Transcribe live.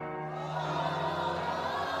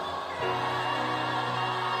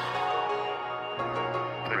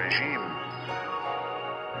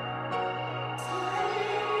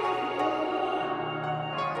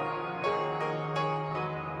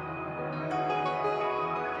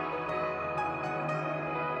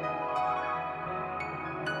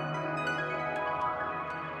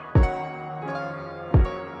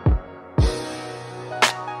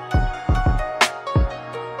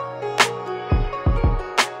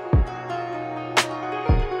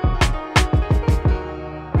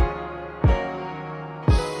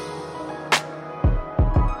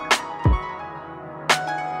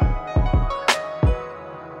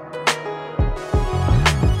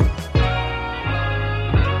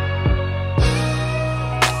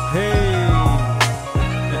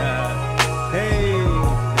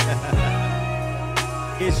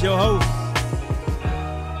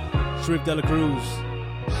Sharif Dela Cruz.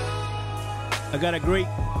 I got a great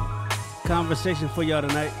conversation for y'all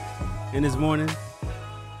tonight, and this morning,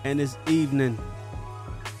 and this evening.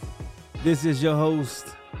 This is your host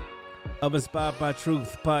of Inspired by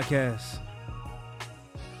Truth podcast.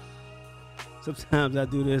 Sometimes I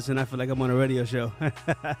do this and I feel like I'm on a radio show.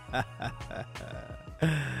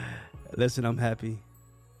 Listen, I'm happy.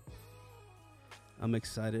 I'm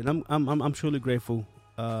excited. I'm truly grateful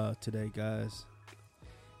today, guys.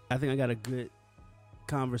 I think I got a good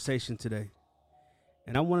conversation today.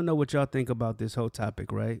 And I want to know what y'all think about this whole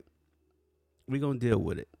topic, right? We're going to deal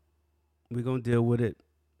with it.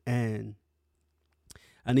 And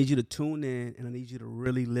I need you to tune in and I need you to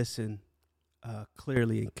really listen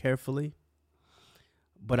clearly and carefully.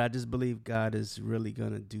 But I just believe God is really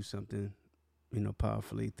going to do something,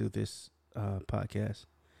 powerfully through this podcast.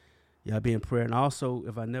 Y'all be in prayer. And also,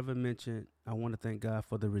 if I never mentioned, I want to thank God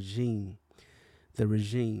for the regime. They are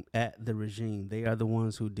the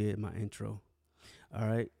ones who did my intro. All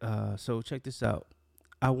right. So check this out.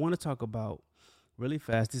 I want to talk about really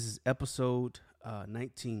fast. This is episode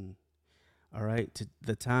 19. All right.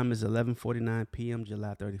 The time is 11:49 p.m.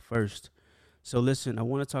 July 31st. So listen, I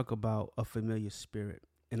want to talk about a familiar spirit.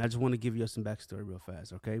 And I just want to give you some backstory real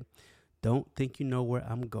fast. OK, don't think you know where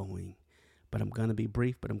I'm going. But I'm going to be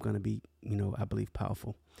brief, but I'm going to be, I believe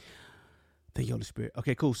powerful. Thank you, Holy Spirit.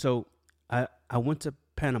 Okay, cool. So I went to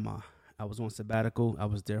Panama. I was on sabbatical. I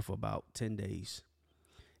was there for about 10 days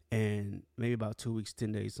and maybe about 2 weeks,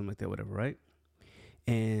 10 days, something like that, whatever, right?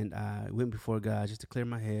 And I went before God just to clear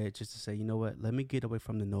my head, just to say, you know what, let me get away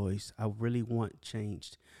from the noise. I really want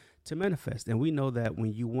change to manifest. And we know that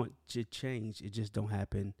when you want to change, it just don't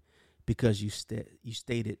happen because you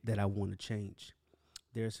stated that I want to change.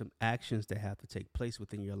 There are some actions that have to take place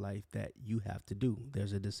within your life that you have to do.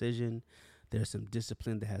 There's a decision. There's some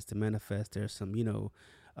discipline that has to manifest. There's some,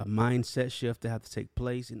 a mindset shift that have to take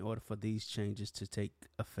place in order for these changes to take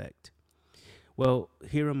effect. Well,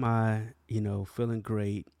 here am I, feeling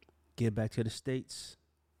great, get back to the States.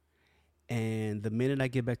 And the minute I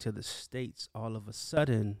get back to the States, all of a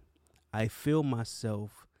sudden, I feel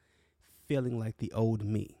myself feeling like the old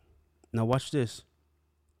me. Now watch this.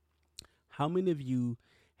 How many of you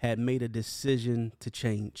had made a decision to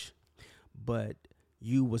change, but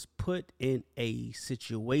you was put in a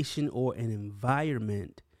situation or an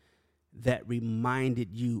environment that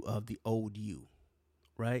reminded you of the old you,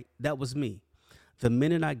 right? That was me. The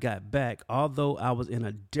minute I got back, although I was in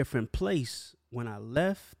a different place when I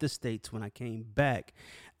left the States, when I came back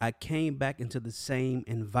into the same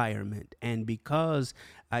environment. And because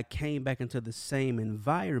I came back into the same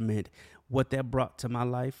environment, what that brought to my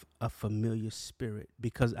life, a familiar spirit,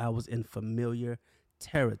 because I was in familiar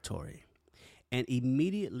territory. And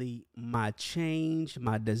immediately my change,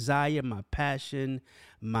 my desire, my passion,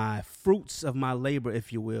 my fruits of my labor,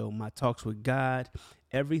 if you will, my talks with God,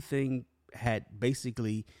 everything had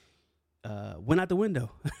basically went out the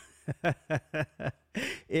window.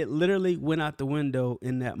 It literally went out the window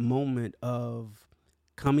in that moment of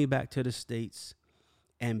coming back to the States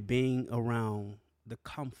and being around the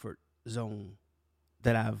comfort zone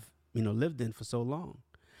that I've, lived in for so long.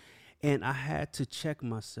 And I had to check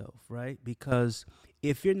myself, right? Because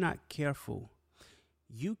if you're not careful,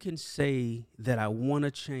 you can say that I want to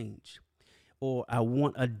change or I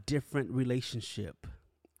want a different relationship,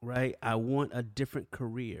 right? I want a different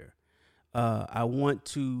career. I want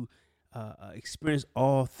to experience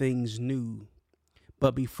all things new.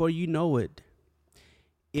 But before you know it,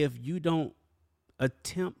 if you don't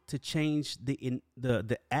attempt to change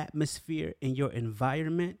the atmosphere in your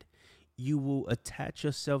environment, you will attach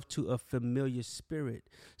yourself to a familiar spirit.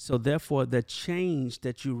 So therefore, the change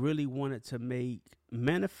that you really wanted to make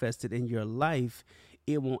manifested in your life,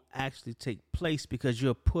 it won't actually take place because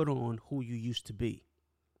you're put on who you used to be.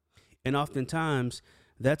 And oftentimes,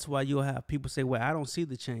 that's why you'll have people say, well, I don't see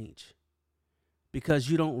the change, because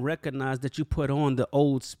you don't recognize that you put on the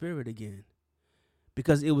old spirit again.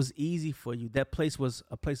 Because it was easy for you. That place was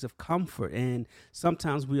a place of comfort. And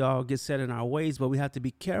sometimes we all get set in our ways, but we have to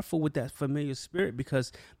be careful with that familiar spirit,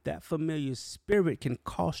 because that familiar spirit can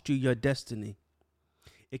cost you your destiny.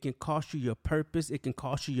 It can cost you your purpose. It can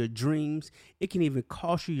cost you your dreams. It can even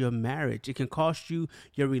cost you your marriage. It can cost you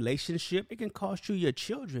your relationship. It can cost you your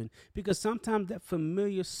children, because sometimes that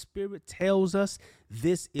familiar spirit tells us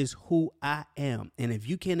this is who I am. And if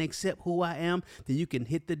you can't accept who I am, then you can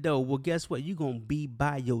hit the door. Well, guess what? You're going to be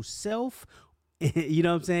by yourself, you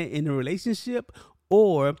know what I'm saying, in a relationship.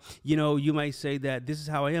 Or, you might say that this is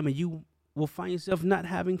how I am, and you will find yourself not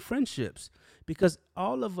having friendships, because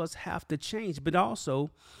all of us have to change. But also,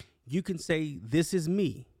 you can say, this is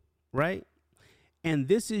me, right? And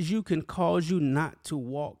this is you can cause you not to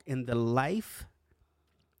walk in the life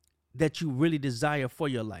that you really desire for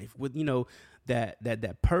your life, with, you know,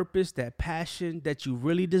 that purpose, that passion that you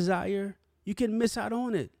really desire. You can miss out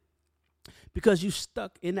on it because you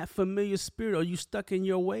stuck in that familiar spirit, or you stuck in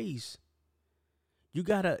your ways. You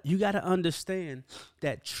gotta understand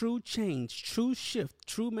that true change, true shift,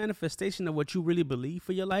 true manifestation of what you really believe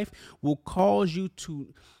for your life will cause you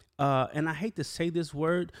to, and I hate to say this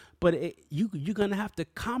word, but you're gonna have to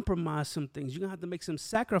compromise some things. You're gonna have to make some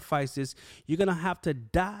sacrifices. You're gonna have to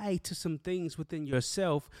die to some things within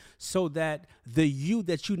yourself so that the you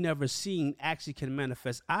that you never seen actually can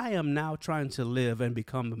manifest. I am now trying to live and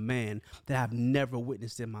become a man that I've never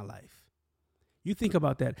witnessed in my life. You think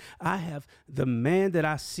about that. I have the man that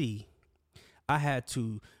I see. I had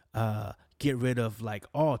to get rid of like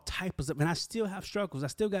all types of, and I still have struggles. I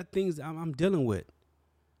still got things I'm dealing with.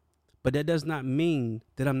 But that does not mean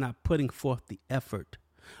that I'm not putting forth the effort.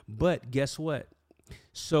 But guess what?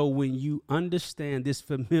 So when you understand this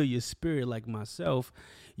familiar spirit like myself,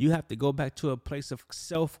 you have to go back to a place of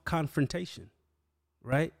self-confrontation,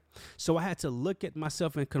 right? So I had to look at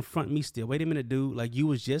myself and confront me still. Wait a minute, dude. Like, you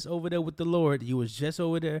was just over there with the Lord. You was just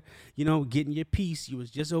over there, you know, getting your peace. You was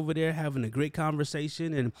just over there having a great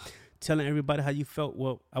conversation and telling everybody how you felt.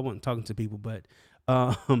 Well, I wasn't talking to people, but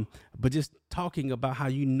just talking about how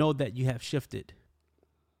you know that you have shifted.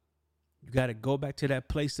 You got to go back to that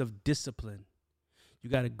place of discipline. You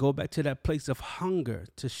got to go back to that place of hunger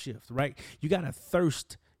to shift, right? You got to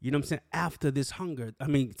thirst. You know what I'm saying? After this hunger,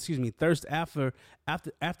 thirst after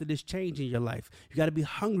this change in your life. You got to be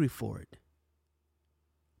hungry for it.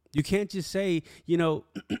 You can't just say, child,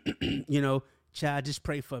 just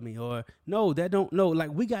pray for me. Or no,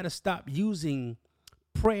 like, we got to stop using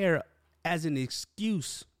prayer as an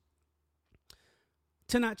excuse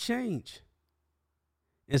to not change.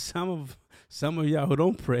 And some of y'all who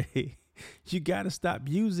don't pray, you got to stop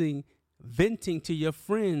using venting to your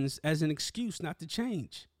friends as an excuse not to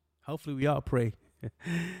change. Hopefully we all pray.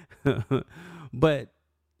 But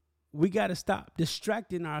we got to stop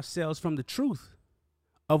distracting ourselves from the truth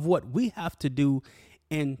of what we have to do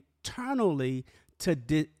internally to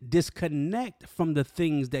disconnect from the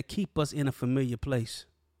things that keep us in a familiar place,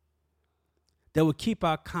 that will keep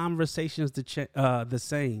our conversations the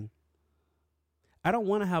same. I don't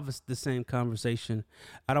want to have the same conversation.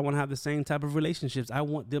 I don't want to have the same type of relationships. I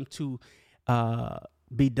want them to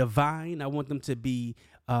be divine. I want them to be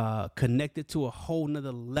connected to a whole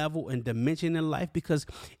nother level and dimension in life, because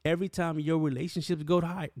every time your relationships go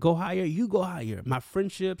higher, you go higher. My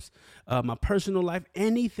friendships, my personal life,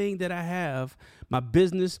 anything that I have, my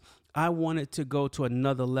business, I want it to go to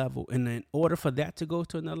another level. And in order for that to go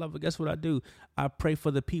to another level, guess what I do? I pray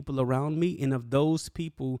for the people around me. And of those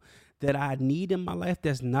people that I need in my life,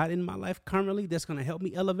 that's not in my life currently, that's going to help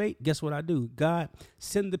me elevate, guess what I do? God,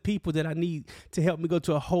 send the people that I need to help me go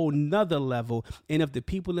to a whole nother level. And if the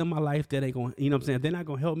people in my life that ain't going, if they're not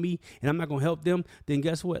going to help me and I'm not going to help them, then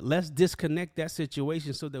guess what? Let's disconnect that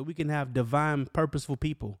situation so that we can have divine, purposeful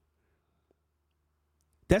people.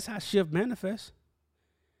 That's how shift manifests.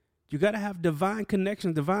 You got to have divine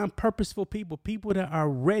connections, divine, purposeful people that are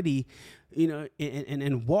ready,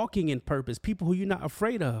 and walking in purpose, people who you're not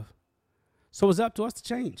afraid of. So it's up to us to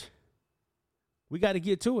change. We got to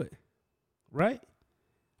get to it, right?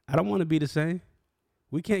 I don't want to be the same.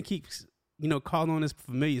 We can't keep, calling on this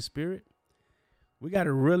familiar spirit. We got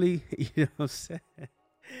to really,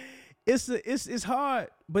 it's hard,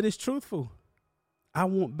 but it's truthful. I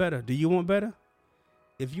want better. Do you want better?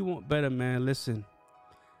 If you want better, man, listen.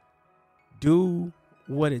 Do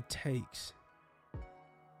what it takes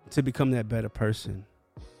to become that better person.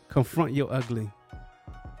 Confront your ugly.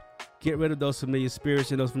 Get rid of those familiar spirits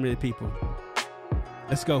and those familiar people.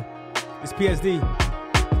 Let's go. It's PSD.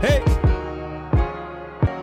 Hey!